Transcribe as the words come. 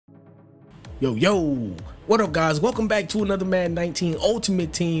Yo, what up guys? Welcome back to another Madden 19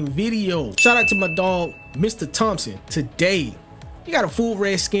 Ultimate Team video. Shout out to my dog, Mr. Thompson. Today, you got a full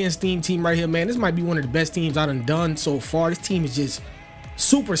Redskins theme team right here, man. This might be one of the best teams I've done so far. This team is just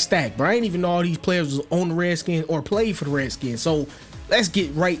super stacked, bro. I didn't even know all these players was on the Redskins or played for the Redskins. So let's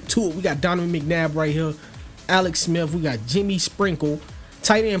get right to it. We got Donovan McNabb right here, Alex Smith. We got Jimmy Sprinkle,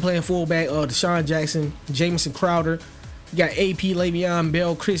 tight end playing fullback, Deshaun Jackson, Jamison Crowder. We got AP, Le'Veon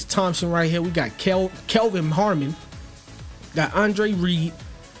Bell, Chris Thompson right here. We got Kelvin Harmon. Got Andre Reed,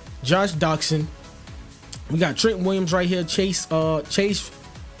 Josh Doxson. We got Trent Williams right here. Chase,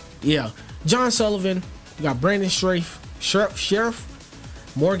 John Sullivan. We got Brandon Sheriff,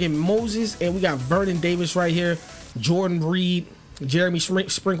 Morgan Moses, and we got Vernon Davis right here. Jordan Reed, Jeremy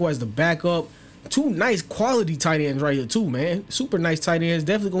Sprinkle as the backup. Two nice quality tight ends right here too, man. Super nice tight ends.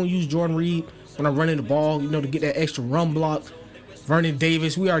 Definitely gonna use Jordan Reed when I'm running the ball, you know, to get that extra run block. Vernon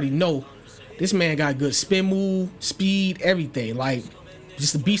Davis, we already know this man got good spin move, speed, everything. Like,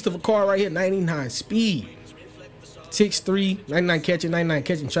 just a beast of a car right here. 99 speed, 6'3", 99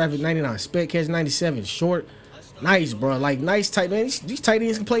 catching traffic, 99 spec catch, 97 short. Nice, bro. Like, nice tight end. These tight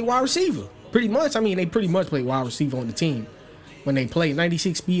ends can play wide receiver pretty much. I mean, they pretty much play wide receiver on the team when they play.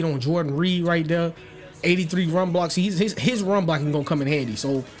 96 speed on Jordan Reed right there. 83 run blocks. His run blocking gonna come in handy.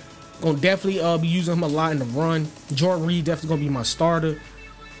 So gonna definitely be using him a lot in the run. Jordan Reed definitely gonna be my starter.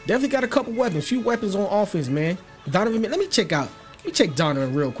 Definitely got a couple weapons, few weapons on offense, man. Donovan, let me check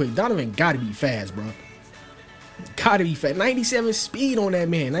Donovan real quick. Donovan gotta be fast, bro. Gotta be fast. 97 speed on that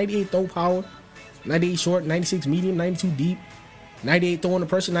man. 98 throw power, 98 short, 96 medium, 92 deep, 98 throwing the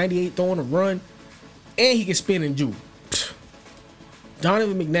pressure, 98 throwing the run, and he can spin and juke.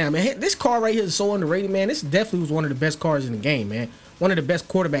 Donovan McNabb, man. This car right here is so underrated, man. This definitely was one of the best cars in the game, man. One of the best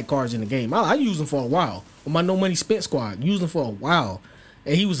quarterback cars in the game. I used him for a while with my no money spent squad. Used him for a while,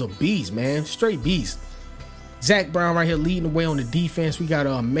 and he was a beast, man. Straight beast. Zach Brown right here leading the way on the defense. We got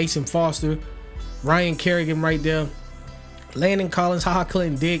Mason Foster, Ryan Kerrigan right there, Landon Collins,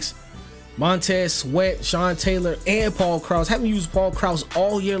 Clinton Dix, Montez Sweat, Sean Taylor, and Paul Krause. Haven't used Paul Krause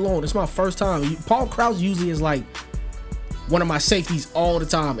all year long. It's my first time. Paul Krause usually is like one of my safeties all the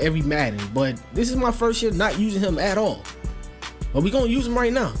time, every Madden, but this is my first year not using him at all. But we gonna use him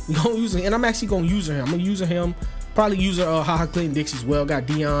right now. We gonna use him, and I'm actually gonna use him. I'm gonna use him. Probably use Clinton Dix as well. Got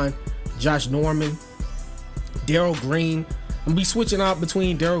Dion, Josh Norman, Daryl Green. I'm gonna be switching out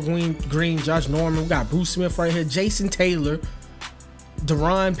between Daryl Green, Josh Norman. We got Bruce Smith right here, Jason Taylor,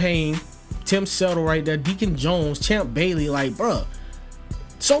 Deron Payne, Tim Settle right there, Deacon Jones, Champ Bailey. Like, bruh,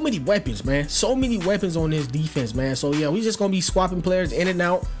 so many weapons, man. So many weapons on this defense, man. So yeah, we just gonna be swapping players in and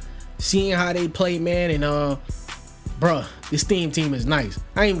out, seeing how they play, man. And bruh, this team is nice.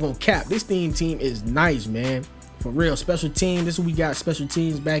 I ain't even gonna cap. This team is nice, man. For real. Special team. This is what we got. Special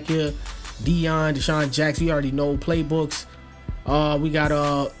teams back here. Dion, Deshaun Jackson. We already know. Playbooks. We got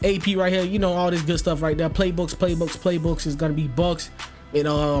AP right here. You know, all this good stuff right there. Playbooks is gonna be Bucs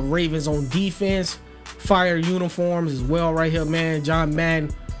and Ravens on defense. Fire uniforms as well right here, man. John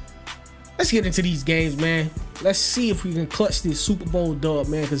Madden. Let's get into these games, man. Let's see if we can clutch this Super Bowl dub,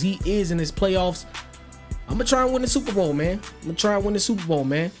 man, because he is in his playoffs. I'm gonna try and win the Super Bowl, man.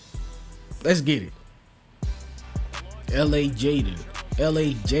 Let's get it. LA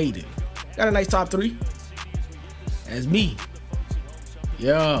Jaden. Got a nice top 3. That's me.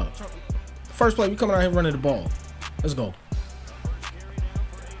 Yeah. First play, we coming out here running the ball. Let's go.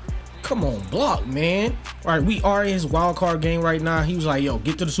 Come on, block, man. All right, we are in his wild card game right now. He was like, yo,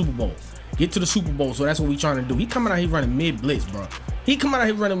 get to the Super Bowl. Get to the Super Bowl. So that's what we trying to do. He coming out here running mid blitz, bro. He come out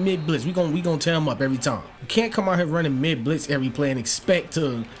here running mid blitz. We gonna tear him up every time. You can't come out here running mid blitz every play and expect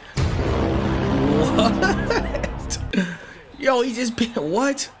to. What? Yo, he just been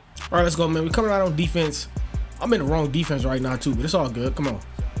what? All right, let's go, man. We coming out on defense. I'm in the wrong defense right now too, but it's all good. Come on.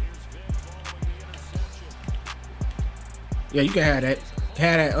 Yeah, you can have that.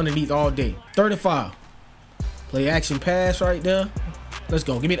 Have that underneath all day. 3rd and 5. Play action pass right there. Let's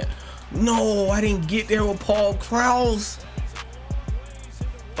go. Give me that. No, I didn't get there with Paul Krause.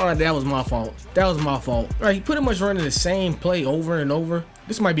 All right, that was my fault. All right, he pretty much running the same play over and over.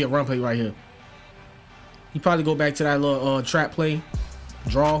 This might be a run play right here. He probably go back to that little trap play.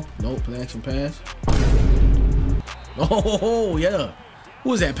 Draw. Nope, play action pass. Oh, yeah. Who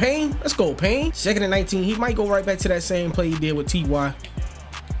was that, Payne? Let's go, Payne. 2nd and 19. He might go right back to that same play he did with T.Y.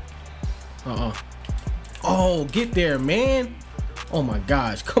 Oh, get there, man. Oh, my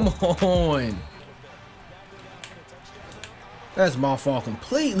gosh. Come on. That's my fault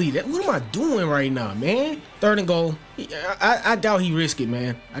completely. What am I doing right now, man? 3rd and goal. I doubt he risked it,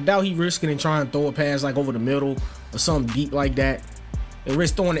 man. I doubt he risked it and trying to throw a pass like over the middle or something deep like that. and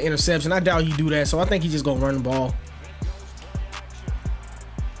risk throwing the interception. I doubt he do that, so I think he's just gonna run the ball.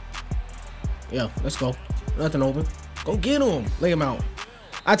 Yeah, let's go. Nothing open. Go get him. Lay him out.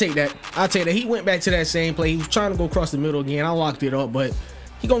 I take that. I take that. He went back to that same play. He was trying to go across the middle again. I locked it up, but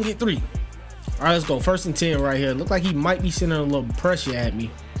he gonna get 3. All right, let's go. 1st and 10 right here. Look like he might be sending a little pressure at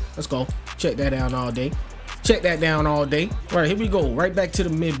me. Let's go. Check that down all day. Check that down all day. All right, here we go. Right back to the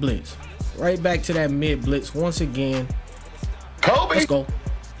mid blitz. Right back to that mid blitz once again. Kobe. Let's go.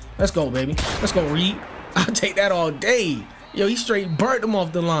 Let's go, baby. Let's go, Reed. I'll take that all day. Yo, he straight burnt him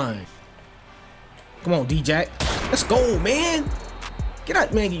off the line. Come on, D-Jack. Let's go, man. Get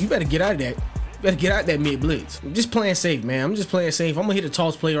out, man. You better get out of that. You better get out that mid blitz. I'm just playing safe, man. I'm just playing safe. I'm gonna hit a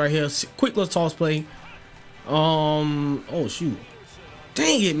toss play right here. Quick little toss play. Oh shoot.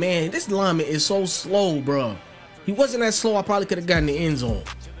 Dang it, man. This lineman is so slow, bro. He wasn't that slow. I probably could have gotten the end zone.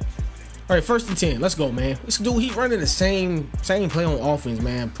 All right, 1st and 10. Let's go, man. This dude, he running the same play on offense,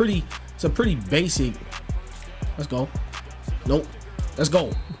 man. It's a pretty basic. Let's go. Nope. Let's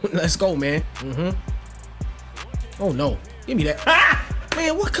go. Let's go, man. Oh no. Give me that. Ah!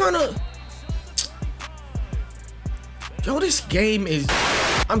 Man, what kind of... Yo, this game is...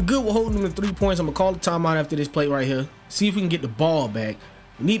 I'm good with holding them to 3 points. I'm gonna call the timeout after this play right here. See if we can get the ball back.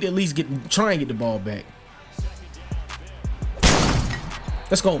 We need to at least try and get the ball back.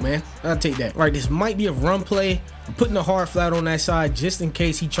 Let's go, man. I'll take that. All right, this might be a run play. I'm putting the hard flat on that side just in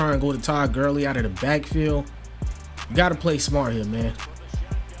case he trying to go to Todd Gurley out of the backfield. You gotta play smart here, man.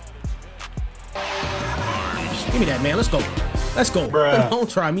 Give me that, man. Let's go. Let's go. Don't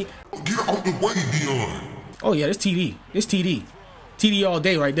try me. Get out the way, Dion. Oh, yeah, this TD. This TD. TD all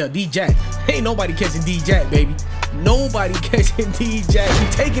day right there. D-Jack. Ain't nobody catching D-Jack, baby. Nobody catching D-Jack. He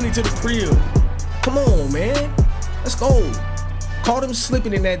taking it to the crib. Come on, man. Let's go. Caught him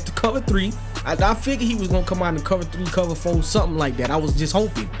slipping in that cover 3. I figured he was going to come out in cover 3, cover 4, something like that. I was just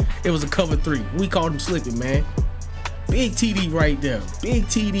hoping it was a cover 3. We caught him slipping, man. Big TD right there. Big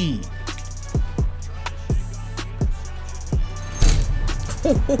TD.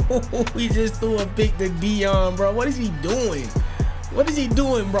 We just threw a pick to Dion, bro. What is he doing? What is he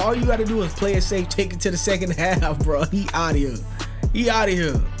doing, bro? All you got to do is play it safe, take it to the second half, bro. He out of here. He out of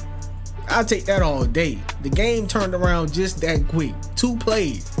here. I'll take that all day. The game turned around just that quick. 2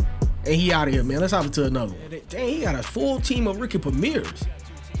 plays, and he out of here, man. Let's hop into another one. Dang, he got a full team of Ricky Premiers.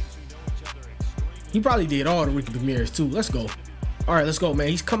 He probably did all the Ricky Premiers, too. Let's go. All right, let's go, man.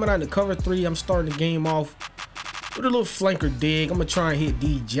 He's coming out in cover 3. I'm starting the game off with a little flanker dig. I'm going to try and hit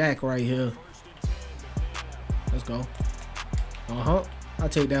D-Jack right here. Let's go. I'll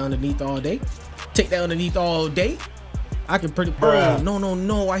take that underneath all day. Take that underneath all day. I can pretty... Oh,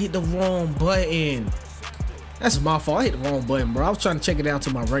 no. I hit the wrong button. That's my fault. I hit the wrong button, bro. I was trying to check it out to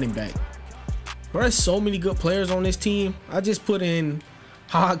my running back. Bro, there's so many good players on this team. I just put in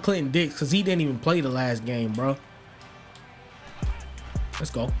Clinton Dix because he didn't even play the last game, bro.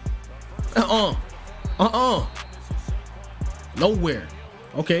 Let's go. Nowhere.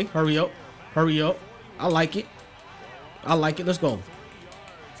 Okay, hurry up. Hurry up. I like it. I like it. Let's go.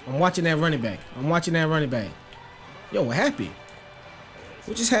 I'm watching that running back. I'm watching that running back. Yo, what happened?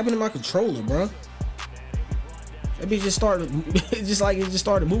 What just happened to my controller, bro? That bitch just started, it just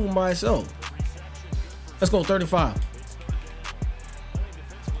started moving by itself. Let's go, 35.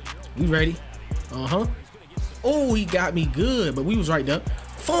 We ready? Oh, he got me good, but we was right there.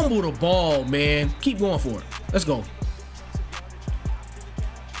 Fumble the ball, man. Keep going for it. Let's go.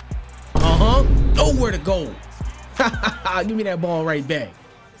 Nowhere to go. Give me that ball right back.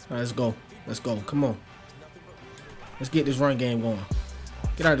 All right, let's go. Let's go. Come on. Let's get this run game going.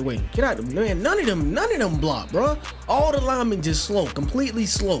 Get out of the way. Get out of the man. None of them block, bro. All the linemen just slow, completely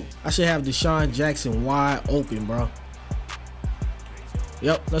slow. I should have Deshaun Jackson wide open, bro.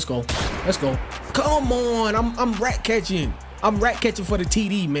 Yep, let's go. Let's go. Come on. I'm rat catching. I'm rat catching for the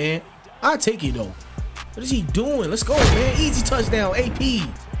TD, man. I'll take it though. What is he doing? Let's go, man. Easy touchdown. AP.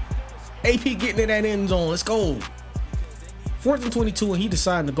 AP getting in that end zone. Let's go. 4th and 22, and he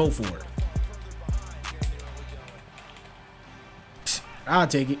decided to go for it. I'll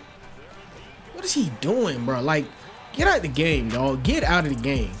take it. What is he doing, bro? Like, get out of the game, dog. Get out of the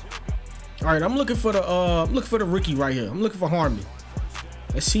game. All right, I'm looking for the rookie right here. I'm looking for Harmon.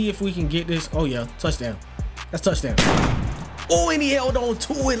 Let's see if we can get this. Oh yeah, touchdown. That's touchdown. Oh, and he held on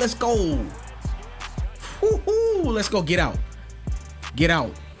to it. Let's go. Woo-hoo. Let's go. Get out. Get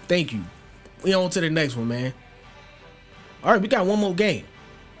out. Thank you. We on to the next one, man. All right, we got one more game.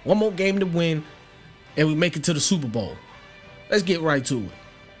 One more game to win, and we make it to the Super Bowl. Let's get right to it.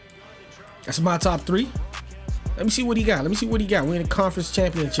 That's my top 3. Let me see what he got. Let me see what he got. We're in the conference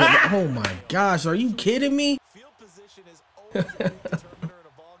championship. Oh my gosh, are you kidding me? Field position is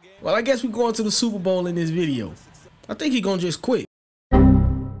Well, I guess we're going to the Super Bowl in this video. I think he's gonna just quit.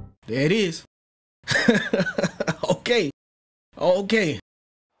 There it is. Okay. Okay.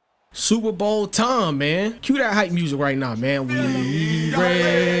 Super Bowl time, man. Cue that hype music right now, man. We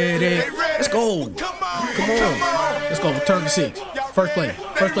ready. Let's go. Come on. Let's go. Turn to 6. First play.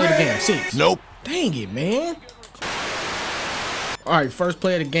 First play of the game. 6. Nope. Dang it, man. All right, first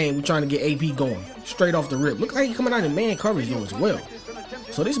play of the game. We're trying to get AP going. Straight off the rip. Look like he's coming out in man coverage, though, as well.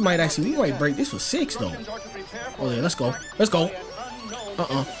 So this might actually, we might break this for 6, though. Oh, yeah, let's go. Let's go.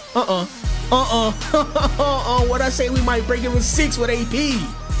 What I say, we might break it with 6 with AP.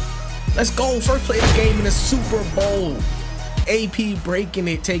 Let's go. First play of the game in the Super Bowl. AP breaking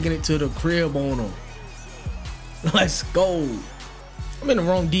it, taking it to the crib on him. Let's go. I'm in the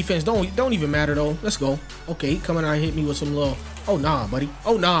wrong defense. Don't even matter, though. Let's go. Okay, coming out and hit me with some little... Oh, nah, buddy.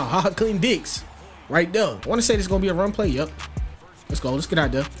 Oh, nah. Ha, clean dicks. Right there. I want to say this is going to be a run play. Yep. Let's go. Let's get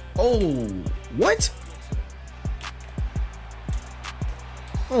out there. Oh, what?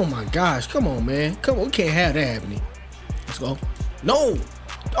 Oh, my gosh. Come on, man. Come on. We can't have that happening. Let's go. No.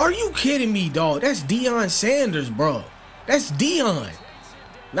 Are you kidding me, dog? That's Deion Sanders, bro. That's Deion.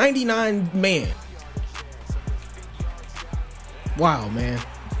 99 man. Wow, man.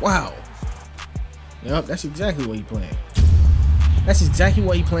 Wow. Yep, that's exactly what he playing. That's exactly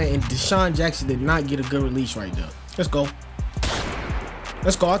what he playing. And Deshaun Jackson did not get a good release right there. Let's go.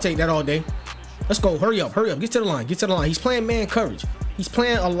 Let's go. I'll take that all day. Let's go. Hurry up. Hurry up. Get to the line. Get to the line. He's playing man coverage. He's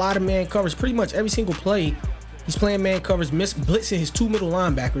playing a lot of man coverage. Pretty much every single play, he's playing man coverage, blitzing his 2 middle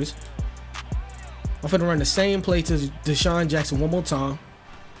linebackers. I'm finna run the same play to Deshaun Jackson one more time.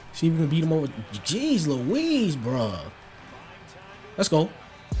 See if we can beat him over. Jeez Louise, bro. Let's go.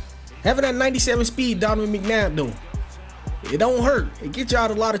 Having that 97 speed, Donovan McNabb, though, it don't hurt. It gets you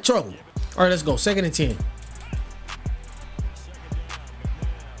out of a lot of trouble. All right, let's go. 2nd and 10.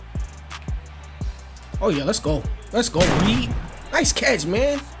 Oh, yeah, let's go. Let's go, Reed. Nice catch,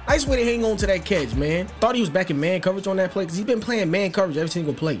 man. Nice way to hang on to that catch, man. Thought he was back in man coverage on that play because he's been playing man coverage every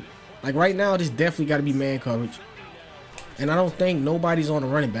single play. Like right now, this definitely got to be man coverage. And I don't think nobody's on the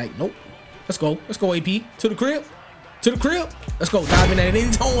running back. Nope. Let's go. Let's go, AP. To the crib. To the crib. Let's go. Dive in that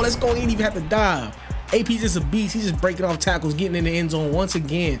end zone. Let's go. He ain't even have to dive. AP's just a beast. He's just breaking off tackles, getting in the end zone once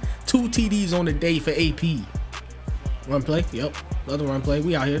again. 2 TDs on the day for AP. Run play. Yep. Another run play.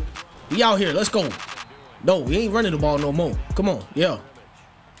 We out here. We out here. Let's go. No, we ain't running the ball no more. Come on. Yeah.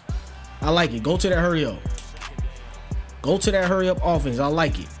 I like it. Go to that hurry up. Go to that hurry up offense. I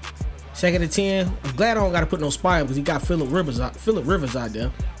like it. 2nd and 10. I'm glad I don't got to put no spy because he got Phillip Rivers out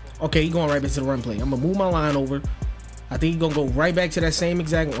there. Okay, he going right back to the run play. I'm going to move my line over. I think he's going to go right back to that same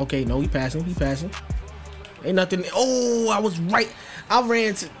exact. Okay, no, he passing. He passing. Ain't nothing. Oh, I was right. I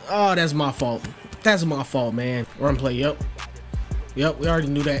ran to. Oh, that's my fault. That's my fault, man. Run play. Yep. Yep, we already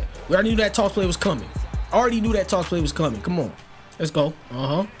knew that. We already knew that toss play was coming. Already knew that toss play was coming. Come on. Let's go.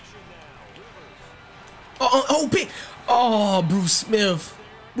 Oh, pick. Oh, Bruce Smith.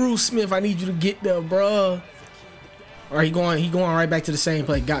 Bruce Smith, I need you to get there, bruh. All right, he going right back to the same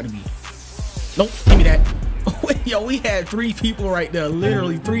play. Got to be. Nope, give me that. Yo, we had 3 people right there.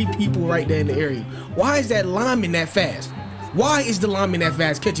 Literally 3 people right there in the area. Why is that lineman that fast? Why is the lineman that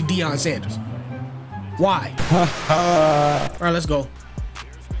fast catching Deion Sanders? Why? All right, let's go.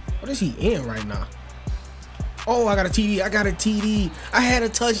 What is he in right now? Oh, I got a TD. I got a TD. I had a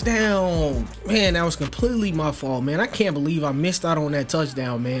touchdown. Man, that was completely my fault, man. I can't believe I missed out on that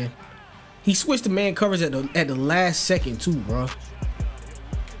touchdown, man. He switched to man coverage at the last second, too, bro.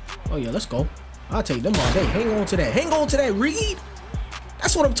 Oh, yeah, let's go. I'll take them all day. Hang on to that. Hang on to that, Reed.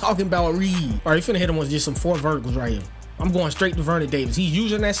 That's what I'm talking about, Reed. All right, finna hit him with just some 4 verticals right here. I'm going straight to Vernon Davis. He's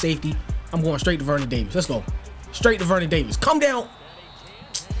using that safety. I'm going straight to Vernon Davis. Let's go. Straight to Vernon Davis. Come down.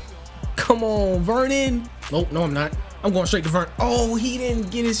 Come on, Vernon. Nope, no, I'm not. I'm going straight to Vernon. Oh, he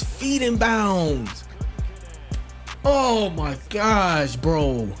didn't get his feet in bounds. Oh, my gosh,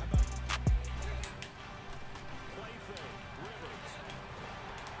 bro.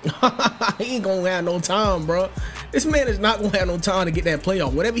 He ain't gonna have no time, bro. This man is not gonna have no time to get that play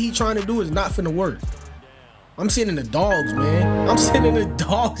off. Whatever he trying to do is not finna work. I'm sitting the dogs, man. I'm sitting the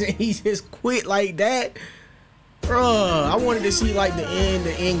dogs, and he just quit like that. Bruh, I wanted to see like the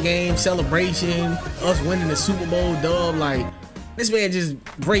end game celebration, us winning the Super Bowl dub. Like, this man just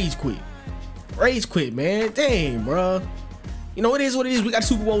rage quit. Rage quit, man. Dang, bruh. You know, it is what it is. We got a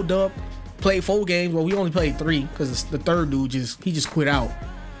Super Bowl dub. Played 4 games. Well, we only played 3 because the third dude just quit out.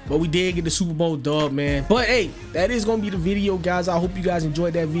 But we did get the Super Bowl dub, man. But hey, that is gonna be the video, guys. I hope you guys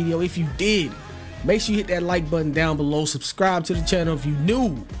enjoyed that video. If you did, make sure you hit that like button down below. Subscribe to the channel if you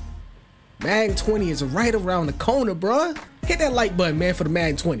new. Madden 20 is right around the corner, bruh. hit that like button, man, for the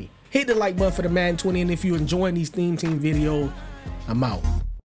Madden 20. Hit the like button for the Madden 20, and if you're enjoying these theme team videos, I'm out.